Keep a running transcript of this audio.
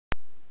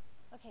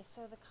Okay,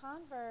 so the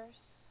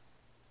converse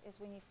is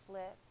when you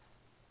flip.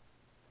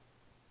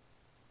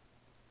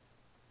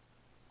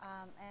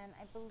 And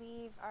I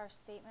believe our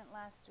statement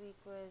last week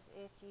was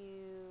if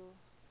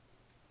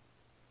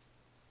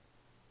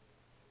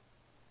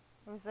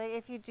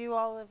you do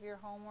all of your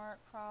homework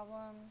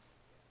problems,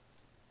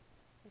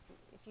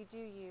 if you do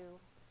you,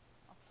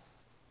 okay.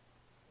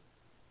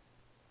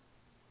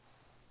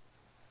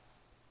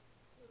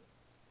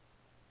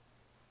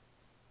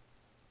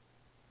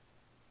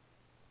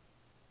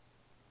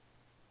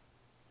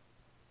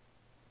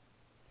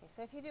 Okay,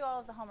 so if you do all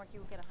of the homework, you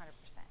will get 100%.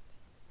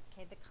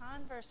 Okay, the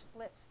converse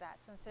flips that.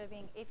 So instead of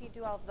being if you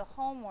do all of the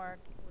homework,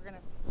 we're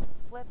going to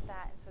flip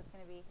that. And so it's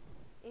going to be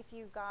if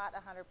you got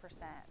 100%,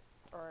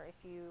 or if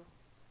you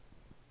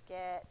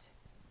get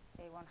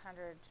a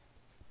 100%,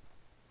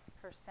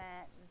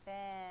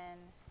 then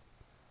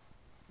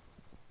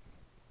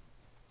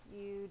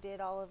you did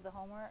all of the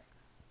homework.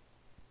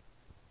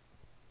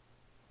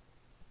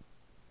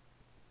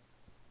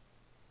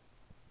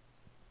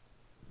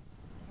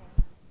 Okay.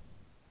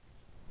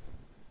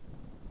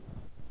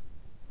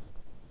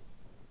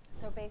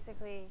 So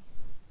basically,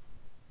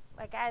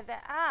 like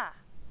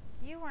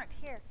you weren't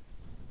here.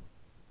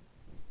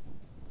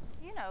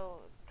 You know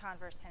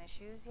Converse tennis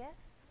shoes, yes?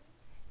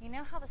 You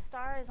know how the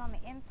star is on the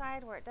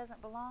inside where it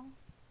doesn't belong?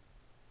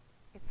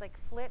 It's like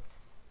flipped.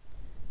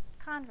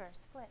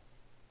 Converse, flipped.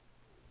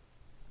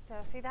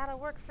 So see, that'll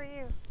work for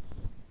you.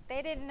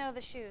 They didn't know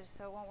the shoes,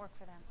 so it won't work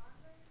for them.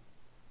 Converse?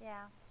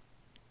 Yeah.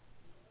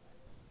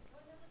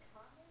 What does a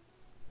Converse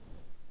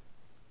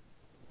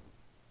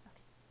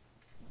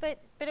Okay.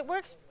 But it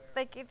works.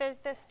 Like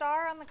the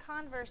star on the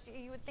Converse,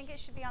 you would think it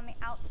should be on the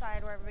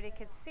outside where everybody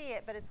could see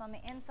it, but it's on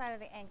the inside of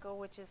the ankle,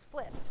 which is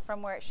flipped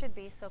from where it should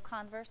be. So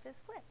Converse is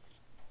flipped.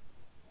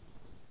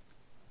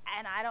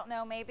 And I don't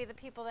know, maybe the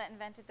people that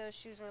invented those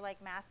shoes were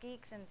like math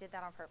geeks and did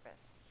that on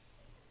purpose.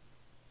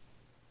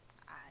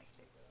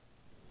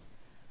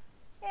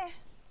 Yeah.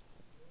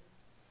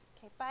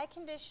 Okay,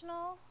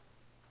 biconditional.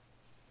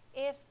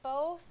 If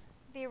both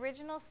the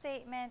original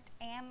statement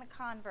and the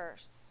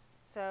converse,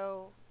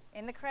 so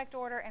in the correct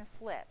order and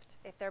flipped,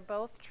 if they're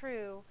both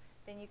true,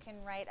 then you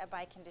can write a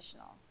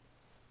biconditional.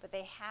 But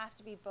they have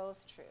to be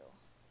both true.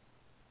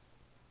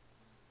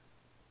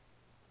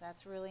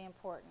 That's really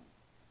important.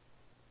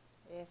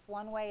 If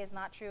one way is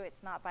not true,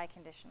 it's not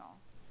biconditional.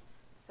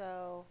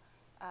 So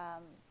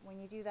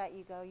when you do that,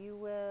 you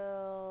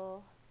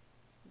will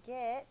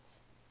get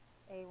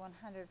a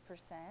 100%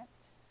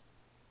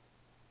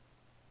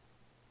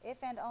 if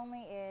and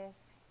only if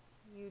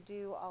you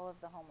do all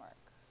of the homework.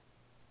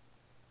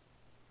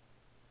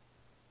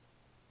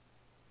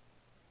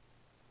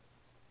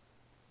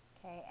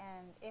 Okay,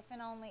 and if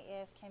and only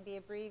if can be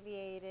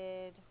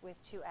abbreviated with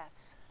 2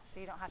 F's, so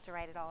you don't have to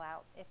write it all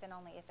out. If and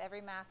only if. Every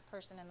math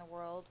person in the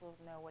world will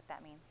know what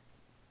that means.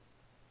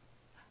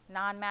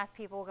 Non-math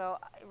people will go,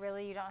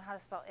 really, you don't know how to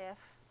spell if?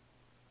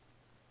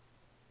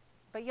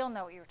 But you'll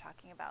know what you were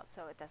talking about,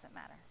 so it doesn't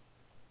matter.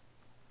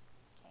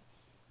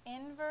 Okay.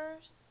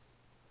 Inverse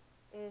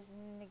is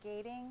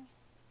negating.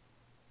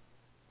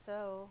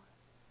 So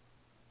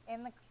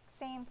in the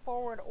same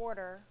forward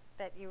order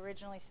that you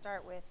originally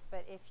start with,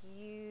 but if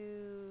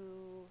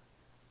you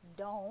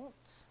don't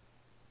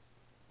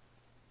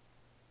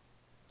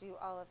do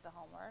all of the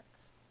homework,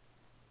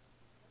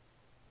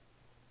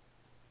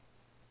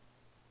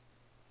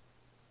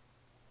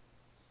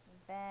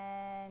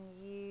 then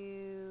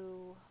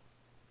you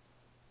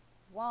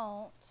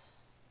won't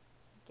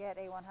get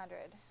a 100.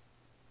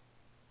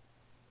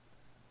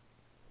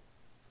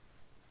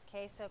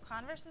 Okay, so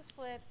converse is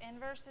flip,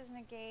 inverse is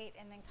negate,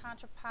 and then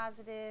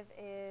contrapositive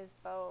is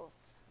both.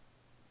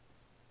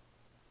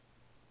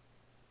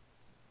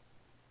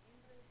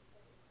 Inverse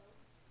is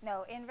both?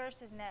 No,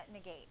 inverse is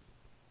negate.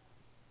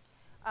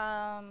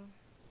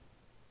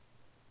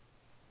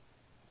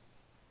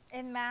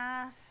 In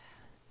math,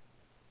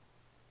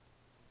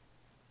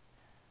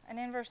 an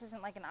inverse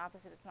isn't like an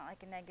opposite. It's not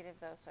like a negative,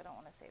 though, so I don't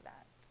want to say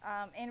that.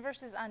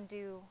 Inverses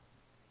undo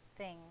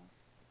things.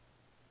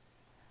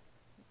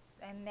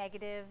 And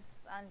negatives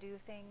undo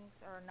things,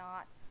 or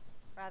knots,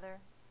 rather.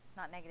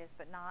 Not negatives,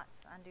 but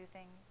knots undo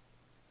things.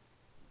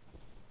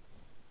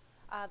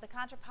 The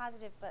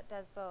contrapositive but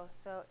does both.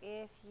 So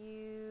if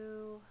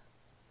you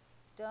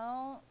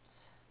don't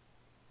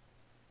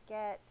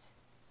get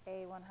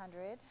a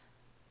 100,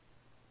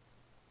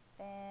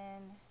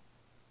 then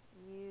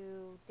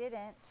you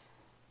didn't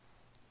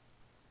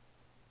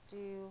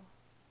do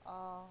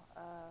all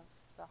of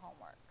the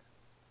homework.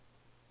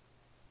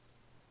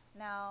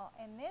 Now,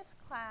 in this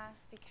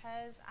class,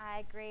 because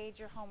I grade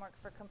your homework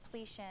for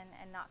completion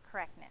and not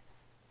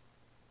correctness,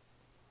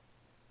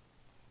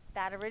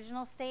 that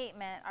original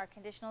statement, our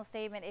conditional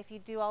statement, if you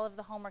do all of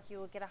the homework, you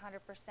will get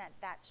 100%.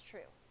 That's true.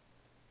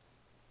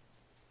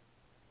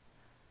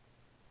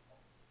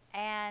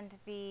 And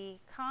the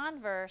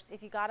converse,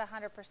 if you got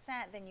 100%,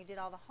 then you did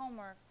all the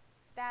homework,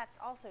 that's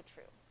also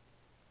true.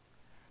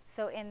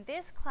 So in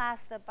this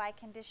class, the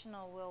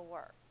biconditional will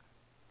work,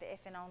 the if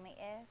and only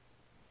if.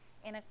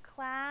 In a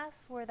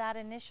class where that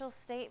initial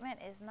statement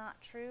is not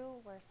true,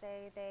 where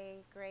say they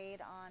grade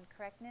on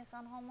correctness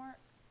on homework,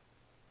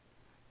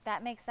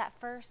 that makes that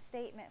first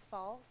statement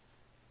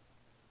false,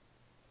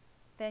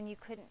 then you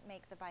couldn't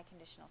make the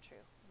biconditional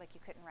true. Like you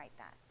couldn't write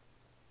that.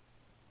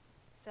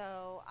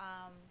 So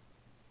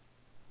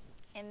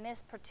in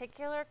this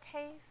particular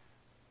case,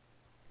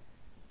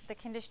 the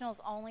conditional is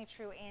only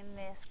true in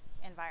this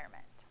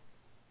environment.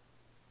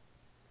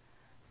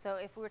 So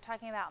if we were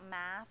talking about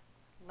math,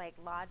 like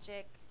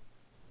logic,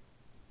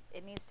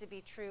 it needs to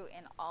be true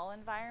in all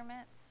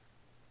environments.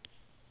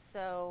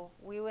 So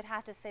we would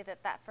have to say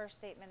that that first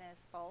statement is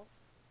false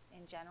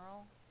in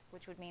general,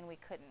 which would mean we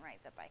couldn't write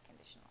the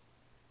biconditional.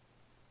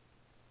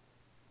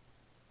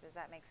 Does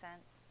that make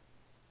sense?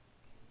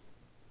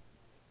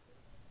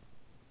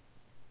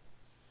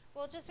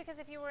 Well, just because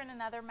if you were in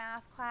another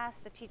math class,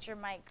 the teacher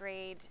might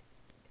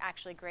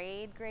actually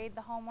grade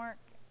the homework,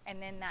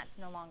 and then that's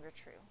no longer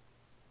true.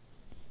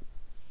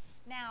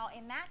 Now,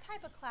 in that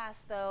type of class,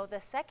 though,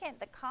 the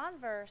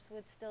converse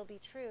would still be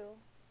true,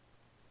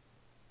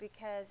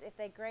 because if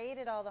they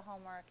graded all the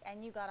homework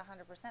and you got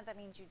 100%, that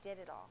means you did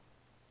it all.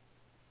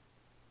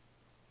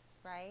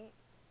 Right?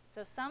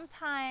 So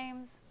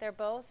sometimes they're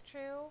both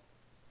true.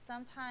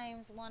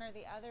 Sometimes one or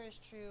the other is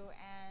true,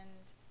 and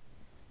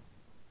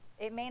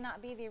it may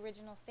not be the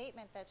original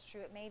statement that's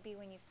true. It may be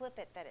when you flip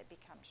it that it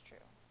becomes true.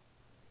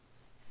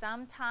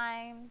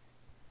 Sometimes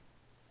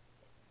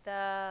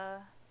the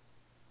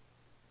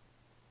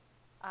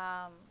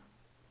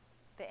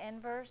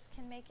inverse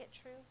can make it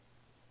true.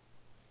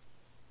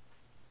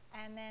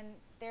 And then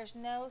there's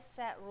no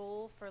set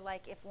rule for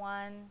like if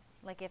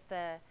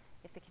the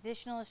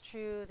conditional is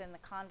true, then the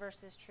converse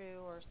is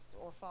true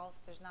or false.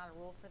 There's not a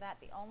rule for that.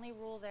 The only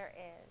rule there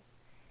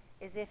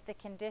is if the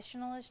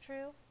conditional is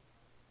true,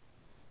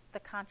 the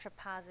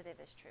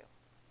contrapositive is true.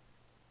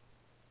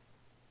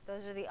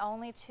 Those are the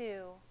only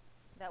two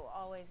that will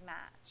always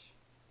match.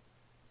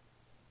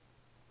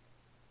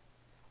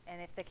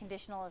 And if the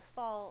conditional is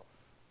false,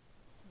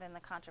 then the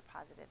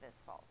contrapositive is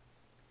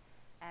false.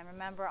 And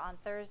remember, on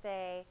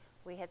Thursday,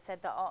 we had said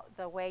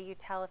the way you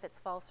tell if it's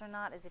false or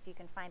not is if you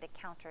can find a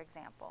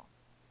counterexample.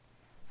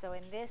 So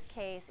in this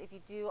case, if you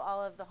do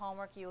all of the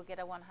homework, you will get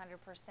a 100%.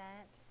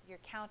 Your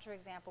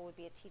counterexample would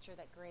be a teacher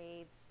that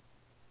grades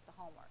the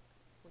homework,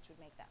 which would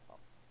make that false.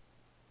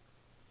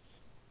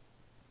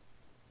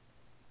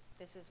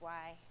 This is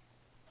why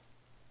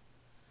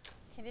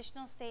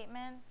conditional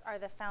statements are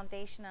the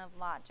foundation of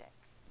logic.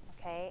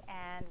 Okay,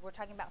 and we're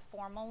talking about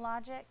formal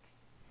logic.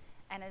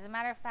 And as a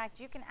matter of fact,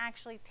 you can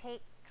actually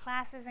take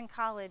classes in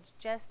college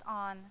just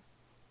on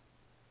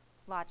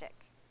logic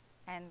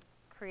and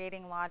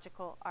creating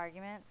logical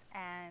arguments.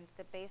 And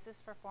the basis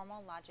for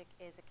formal logic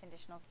is a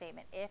conditional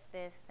statement. If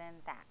this, then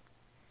that.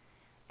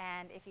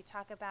 And if you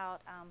talk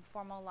about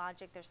formal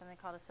logic, there's something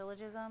called a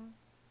syllogism.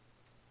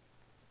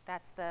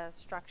 That's the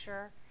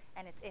structure.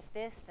 And it's if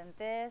this, then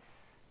this.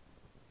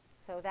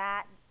 So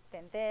that,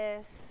 then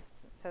this.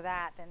 So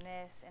that, then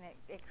this. And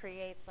it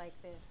creates like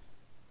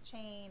this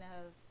chain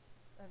of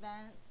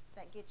events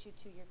that get you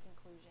to your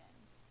conclusion.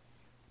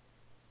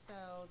 So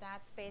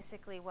that's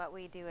basically what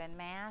we do in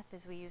math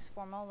is we use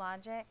formal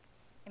logic.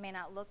 It may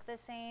not look the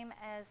same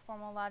as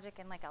formal logic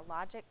in like a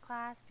logic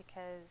class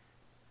because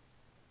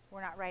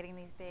we're not writing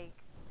these big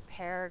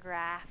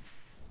paragraph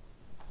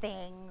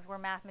things. We're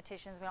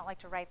mathematicians. We don't like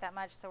to write that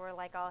much. So we're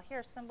like, oh,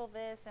 here, symbol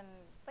this, and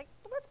like,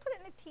 let's put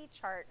it in a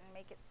T-chart and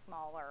make it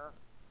smaller.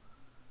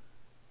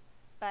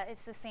 But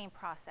it's the same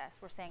process.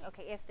 We're saying,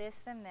 okay, if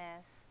this, then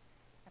this.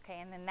 Okay,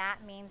 and then that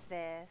means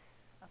this.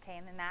 Okay,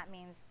 and then that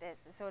means this.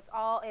 So it's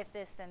all if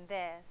this, then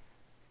this.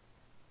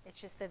 It's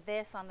just the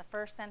this on the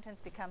first sentence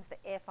becomes the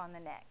if on the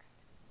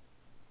next.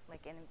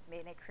 Like, and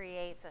it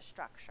creates a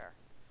structure.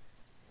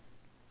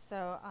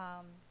 So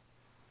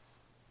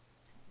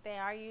they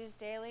are used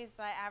daily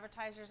by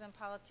advertisers and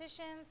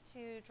politicians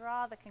to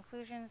draw the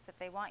conclusions that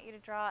they want you to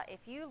draw. If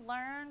you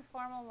learn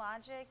formal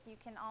logic, you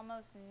can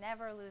almost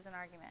never lose an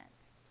argument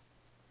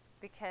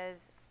because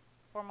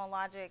formal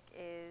logic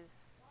is,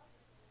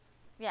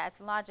 yeah,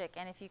 it's logic.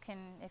 And if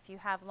you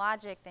have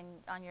logic then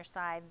on your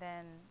side,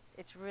 then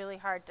it's really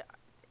hard to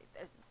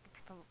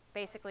people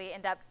basically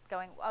end up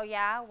going, oh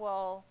yeah,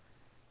 well,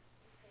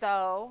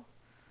 so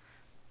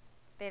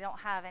they don't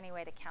have any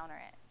way to counter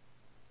it.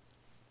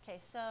 Okay,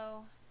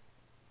 so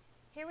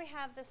here we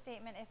have the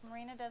statement, if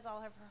Marina does all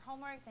of her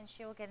homework, then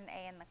she will get an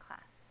A in the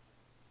class.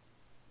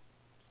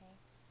 Okay.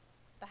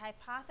 The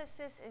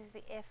hypothesis is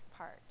the if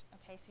part.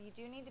 Okay, so you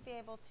do need to be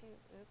able to,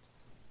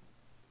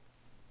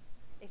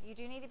 if you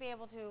do need to be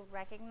able to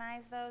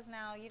recognize those.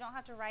 Now, you don't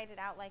have to write it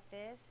out like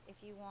this. If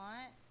you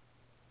want,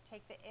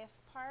 take the if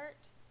part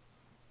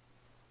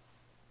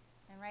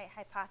and write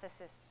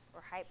hypothesis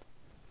or hype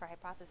for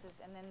hypothesis,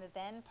 and then the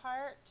then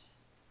part.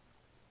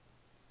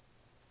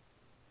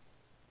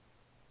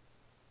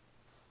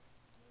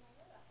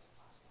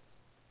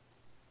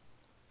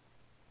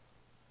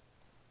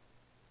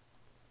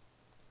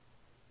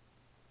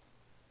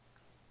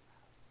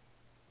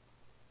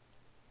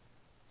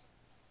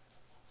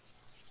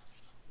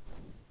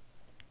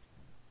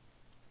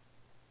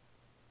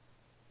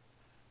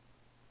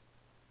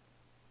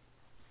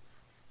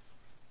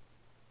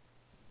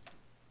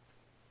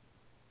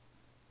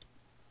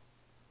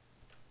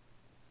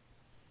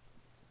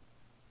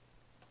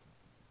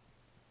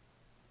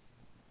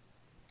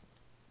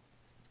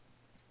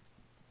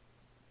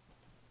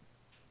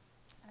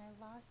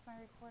 lost my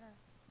recorder.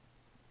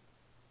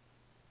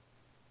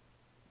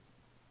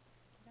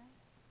 Did I?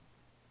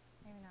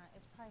 Maybe not.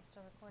 It's probably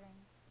still recording.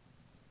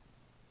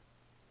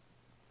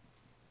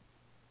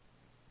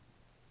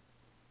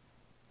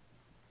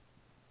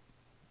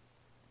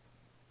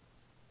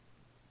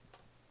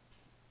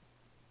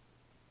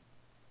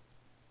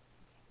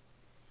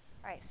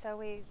 All right, so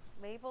we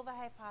label the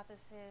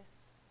hypothesis,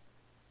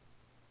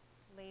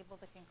 label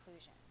the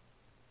conclusion.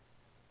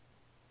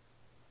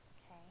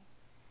 Okay.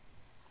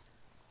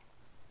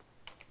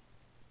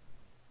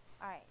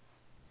 All right,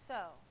 so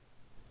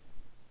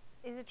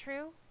is it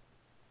true?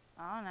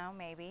 I don't know,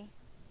 maybe.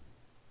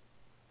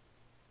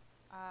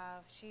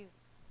 She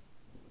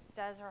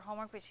does her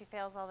homework, but she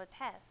fails all the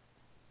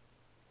tests.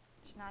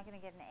 She's not going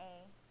to get an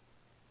A.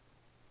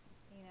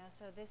 You know,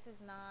 so this is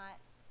not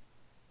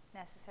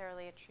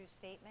necessarily a true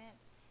statement.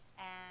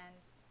 And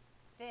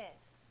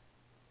this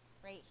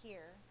right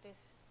here,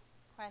 this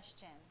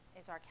question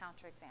is our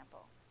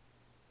counterexample.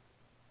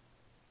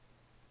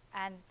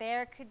 And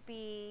there could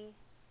be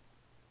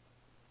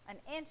an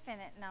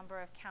infinite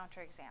number of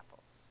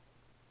counterexamples.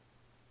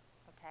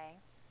 Okay?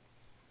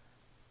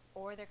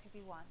 Or there could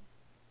be one.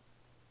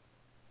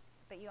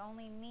 But you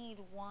only need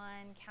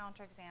one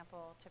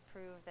counterexample to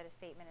prove that a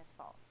statement is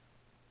false.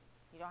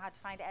 You don't have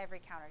to find every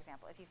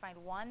counterexample. If you find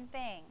one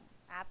thing,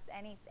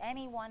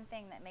 any one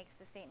thing that makes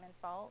the statement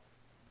false,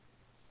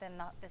 then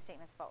the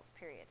statement's false,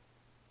 period.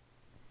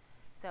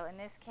 So in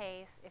this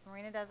case, if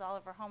Marina does all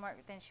of her homework,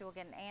 then she will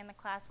get an A in the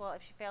class. Well,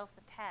 if she fails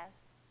the tests,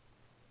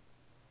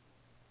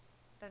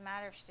 doesn't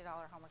matter if she did all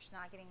her homework, she's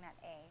not getting that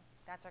A.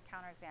 That's our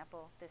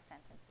counterexample. This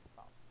sentence is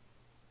false.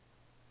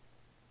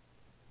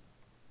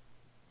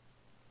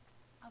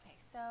 Okay,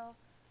 so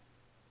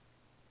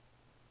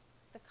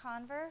the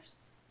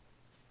converse,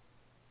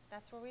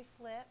 that's where we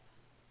flip.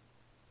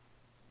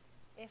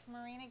 If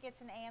Marina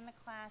gets an A in the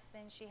class,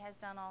 then she has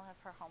done all of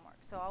her homework.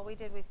 So all we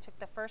did was took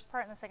the first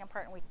part and the second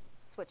part and we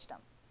switched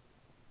them.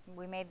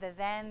 We made the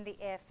then, the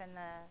if, and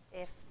the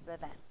if, the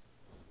then.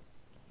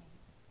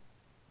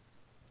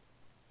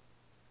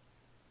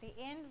 Okay. The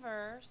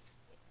inverse,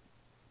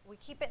 we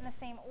keep it in the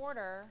same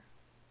order,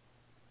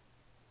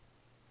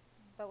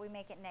 but we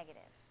make it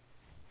negative.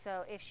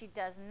 So if she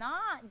does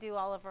not do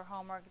all of her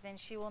homework, then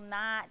she will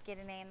not get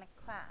an A in the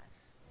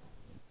class.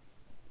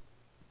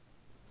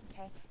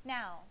 Okay.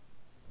 Now,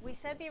 we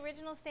said the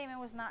original statement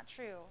was not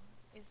true.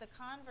 Is the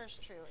converse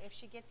true? If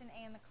she gets an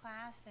A in the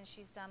class, then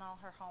she's done all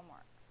her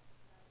homework.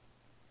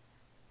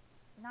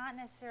 Not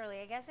necessarily.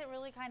 I guess it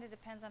really kind of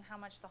depends on how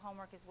much the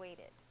homework is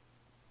weighted.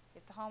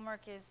 If the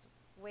homework is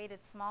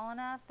weighted small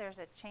enough, there's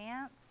a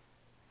chance.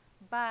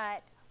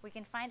 But we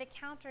can find a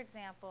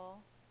counterexample.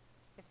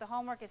 If the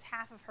homework is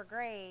half of her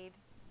grade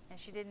and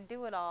she didn't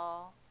do it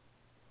all,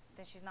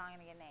 then she's not going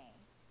to get an A.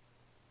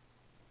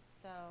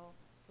 So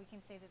we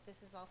can say that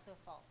this is also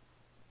false.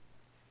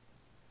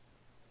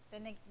 The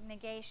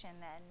negation,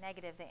 the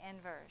negative, the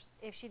inverse.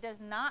 If she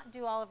does not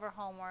do all of her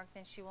homework,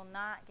 then she will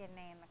not get an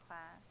A in the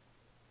class.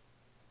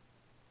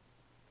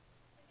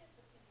 I guess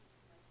we're thinking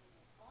too much in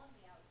it. On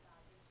the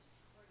outside, it's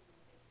true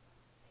based on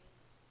the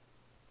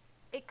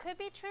statement. It could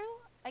be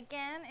true.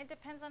 Again, it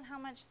depends on how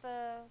much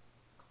the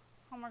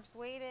homework's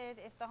weighted.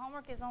 If the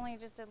homework is only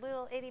just a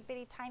little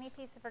itty-bitty tiny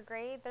piece of her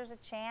grade, there's a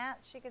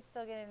chance she could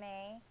still get an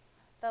A.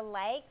 The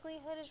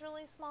likelihood is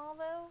really small,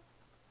 though.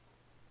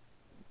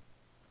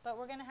 But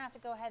we're going to have to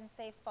go ahead and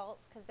say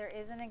false because there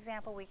is an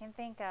example we can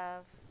think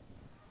of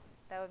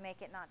that would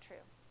make it not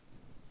true.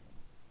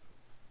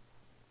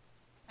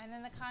 And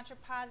then the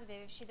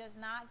contrapositive, if she does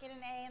not get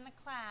an A in the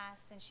class,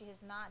 then she has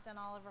not done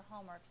all of her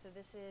homework. So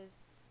this is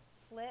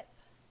flip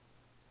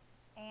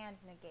and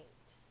negate.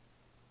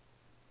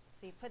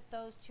 So you put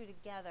those two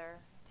together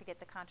to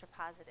get the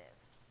contrapositive.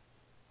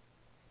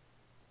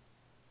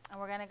 And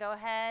we're going to go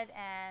ahead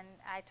and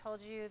I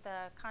told you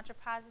the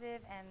contrapositive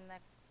and the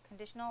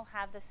conditional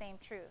have the same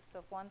truth. So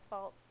if one's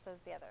false, so's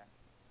the other.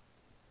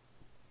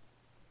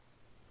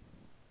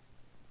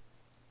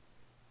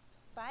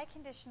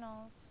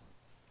 Biconditionals,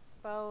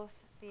 both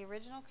the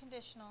original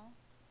conditional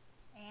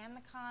and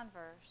the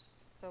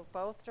converse, so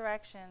both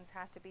directions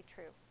have to be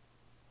true.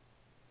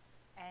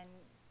 And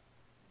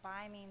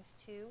bi means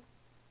two.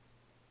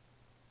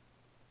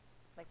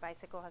 Like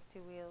bicycle has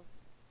two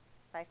wheels.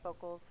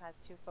 Bifocals has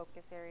two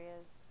focus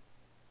areas.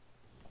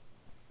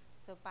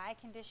 So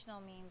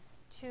biconditional means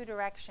two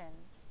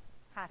directions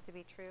have to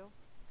be true.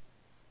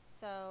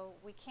 So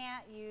we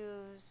can't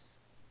use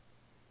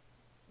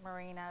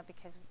Marina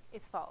because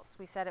it's false.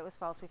 We said it was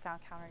false. We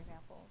found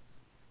counterexamples.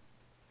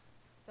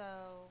 So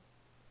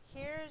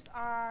here's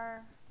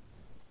our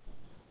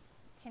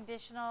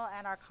conditional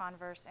and our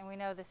converse, and we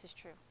know this is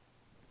true.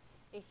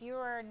 If you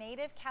are a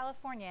native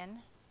Californian,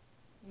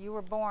 you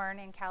were born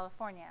in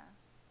California.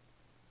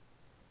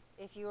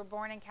 If you were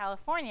born in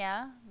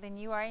California, then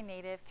you are a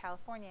native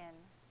Californian.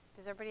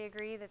 Does everybody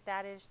agree that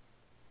that is,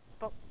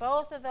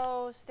 both of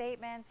those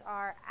statements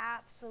are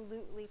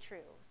absolutely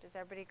true? Does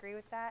everybody agree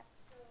with that?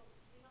 So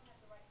we don't have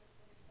to write this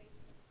with a space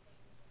for the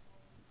same as the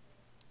whole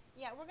instead.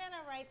 Yeah, we're going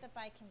to write the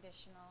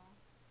biconditional,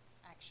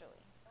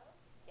 actually. Oh,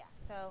 Yeah,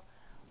 so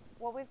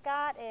what we've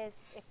got is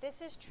if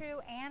this is true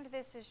and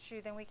this is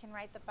true, then we can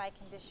write the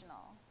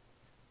biconditional.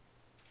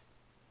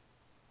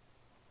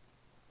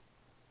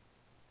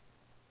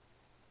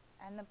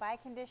 And the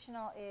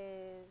biconditional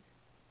is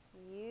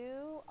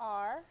you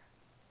are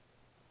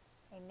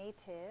a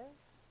native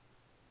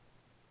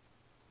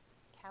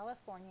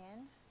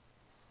Californian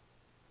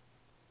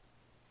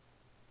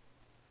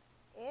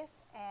if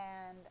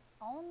and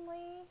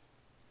only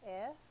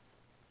if,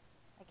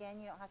 again,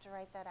 you don't have to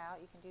write that out,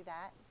 you can do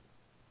that,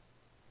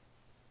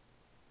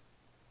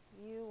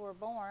 you were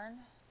born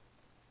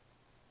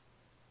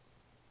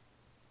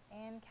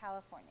in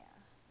California.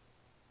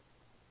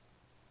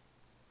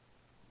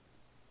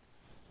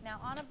 Now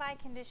on a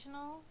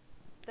biconditional,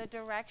 the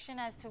direction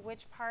as to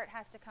which part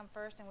has to come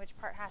first and which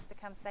part has to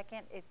come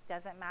second, it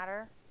doesn't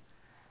matter.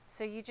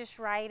 So you just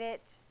write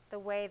it the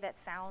way that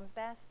sounds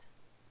best.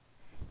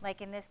 Like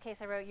in this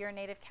case, I wrote you're a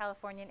native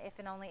Californian if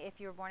and only if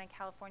you were born in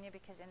California,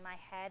 because in my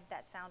head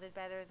that sounded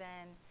better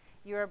than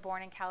you were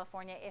born in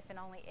California if and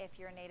only if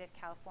you're a native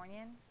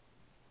Californian.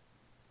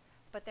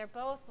 But they're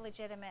both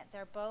legitimate,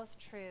 they're both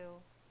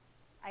true.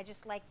 I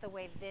just like the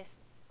way this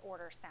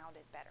order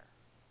sounded better.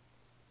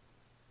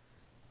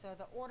 So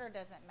the order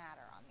doesn't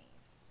matter on these.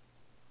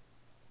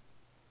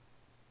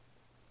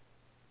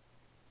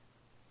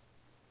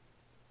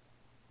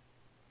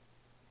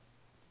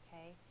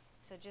 Okay,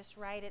 so just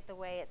write it the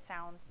way it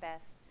sounds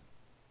best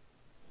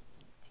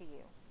to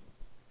you.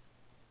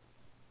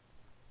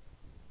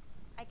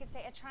 I could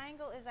say a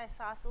triangle is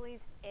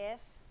isosceles if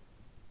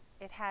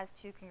it has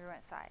two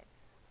congruent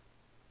sides.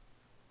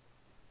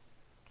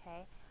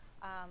 Okay,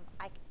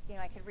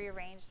 I could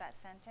rearrange that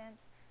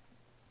sentence.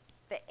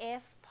 The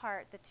if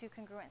part, the two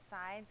congruent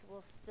sides,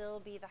 will still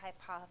be the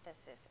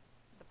hypothesis.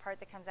 The part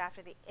that comes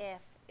after the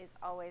if is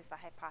always the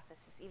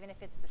hypothesis, even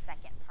if it's the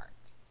second part.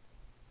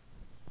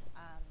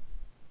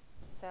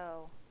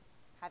 So,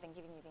 having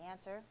given you the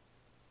answer,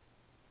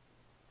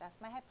 that's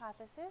my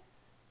hypothesis.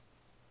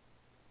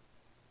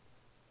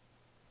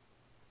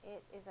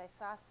 It is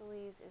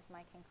isosceles is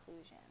my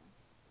conclusion.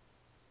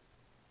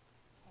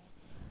 Okay.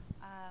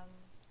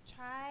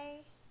 Try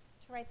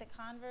to write the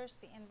converse,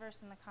 the inverse,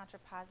 and the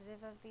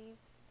contrapositive of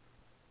these.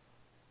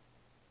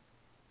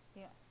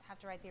 You don't have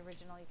to write the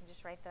original. You can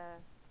just write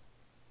the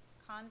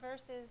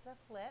converse is a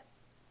flip.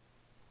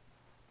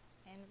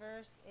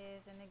 Inverse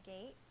is a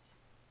negate.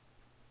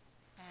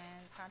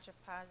 And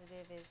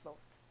contrapositive is both.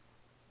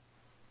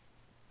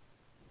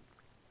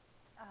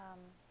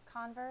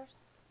 Converse,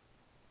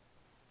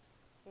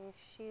 if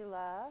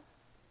Sheila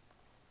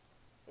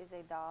is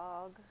a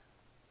dog,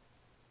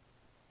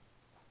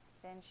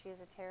 then she is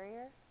a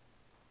terrier.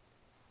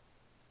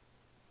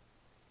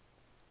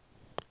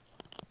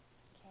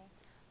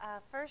 Okay.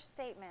 First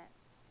statement,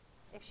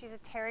 if she's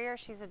a terrier,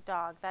 she's a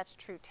dog. That's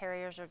true.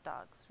 Terriers are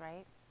dogs,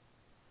 right?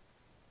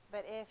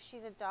 But if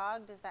she's a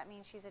dog, does that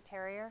mean she's a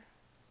terrier?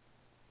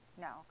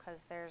 No, because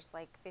there's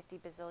like 50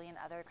 bazillion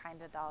other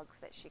kind of dogs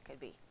that she could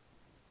be.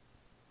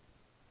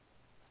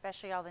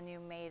 Especially all the new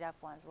made-up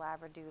ones,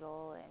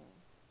 Labradoodle and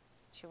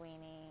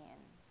Chiweenie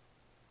and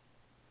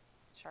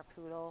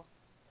Sharpoodle.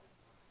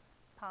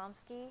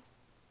 Pomsky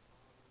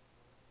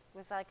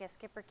was like a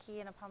Skipper Key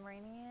and a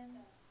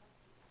Pomeranian.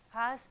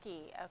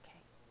 Husky,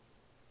 okay.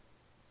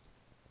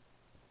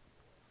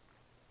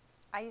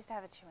 I used to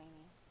have a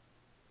Chiweenie.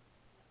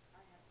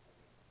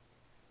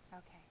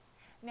 Okay.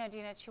 No, do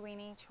you know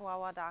Chiweenie,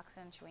 Chihuahua,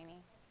 Dachshund,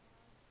 Chiweenie?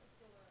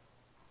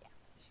 Yeah,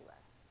 she was.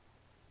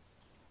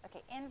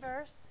 Okay,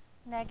 inverse,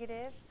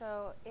 negative.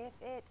 So if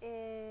it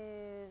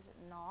is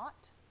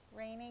not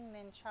raining,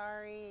 then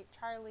Charlie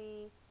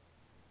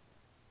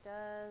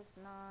does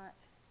not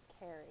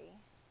carry.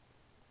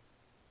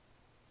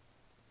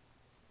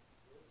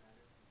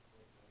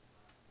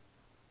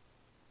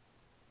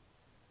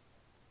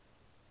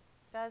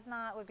 Does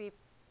not would be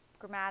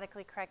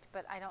grammatically correct,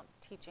 but I don't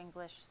teach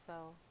English,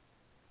 so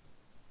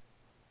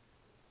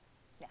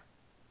yeah.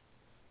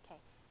 Okay.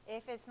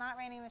 If it's not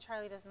raining, then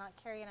Charlie does not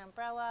carry an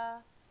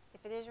umbrella.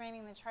 If it is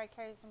raining, then Charlie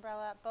carries an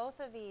umbrella. Both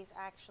of these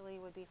actually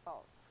would be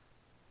false.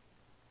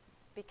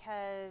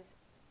 Because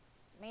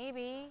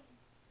maybe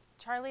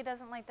Charlie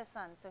doesn't like the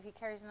sun, so he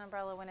carries an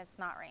umbrella when it's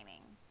not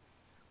raining.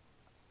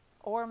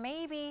 Or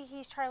maybe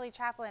he's Charlie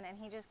Chaplin and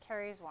he just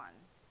carries one.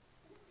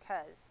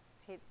 Because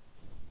this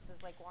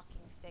is like walking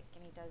stick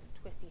and he does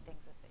twisty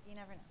things with it. You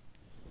never know.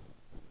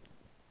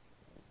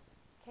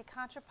 Okay,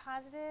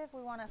 contrapositive,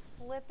 we want to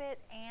flip it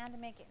and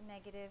make it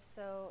negative.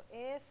 So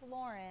if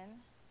Lauren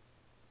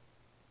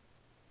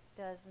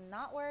does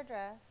not wear a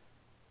dress,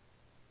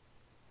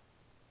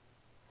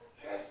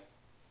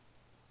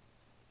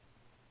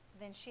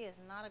 then she is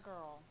not a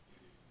girl.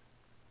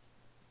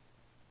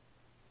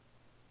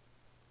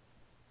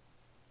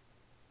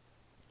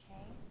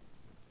 Okay,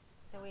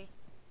 so we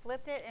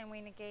flipped it and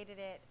we negated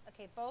it.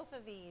 Okay, both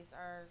of these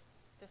are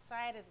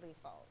decidedly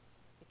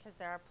false because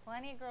there are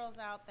plenty of girls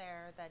out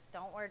there that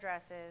don't wear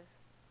dresses,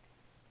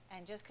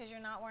 and just because you're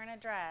not wearing a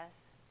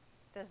dress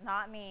does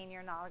not mean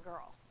you're not a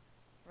girl,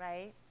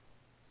 right?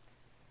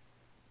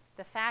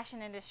 the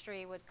fashion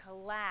industry would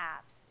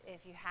collapse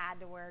if you had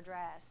to wear a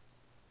dress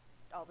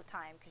all the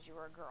time because you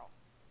were a girl.